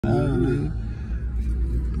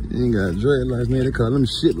You ain't got dreadlocks, man. They call them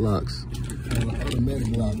shit locks.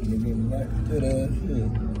 Automatic lock, nigga. Right to that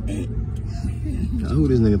shit. Now, who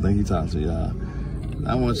this nigga think he talking to, y'all?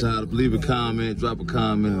 I want y'all to leave a comment, drop a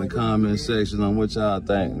comment in the comment section on what y'all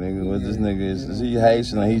think, nigga. What this nigga is he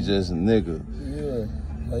Haitian or he just a nigga? Yeah.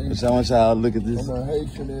 But I want y'all to look at this. I'm a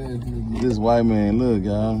Haitian ass nigga. This white man, look,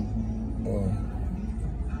 y'all.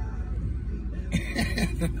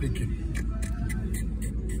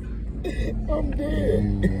 I'm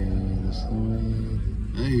dead.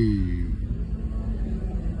 Hey.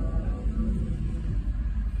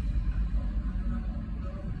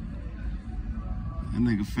 That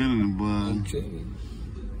nigga feeling it, boy. I'm chilling.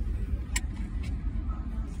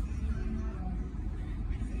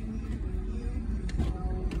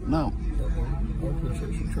 No.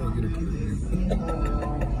 I'm trying to get a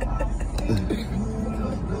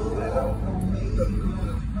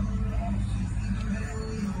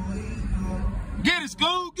Get it,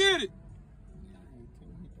 School, get it.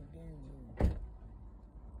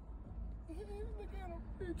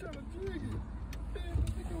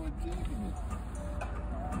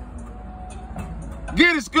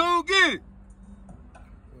 Get it, School, get it.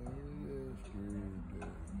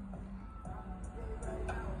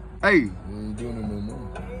 Hey. You ain't doing it no more.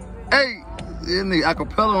 Hey, this nigga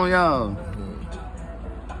Acappella on y'all.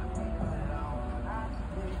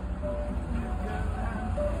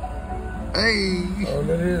 Hey. Oh,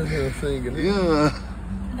 that is him singing. Yeah.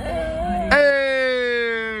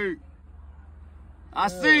 Hey. I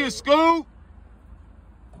see you, Scoop.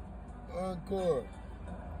 Encore.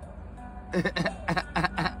 I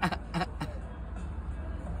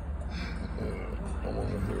want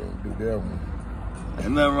to hear him do that one.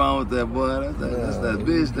 Ain't nothing wrong with that, boy. That's that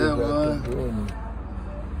bitch, that boy.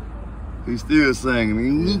 He's still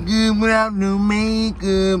singing. You good without no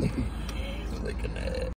makeup. Looking at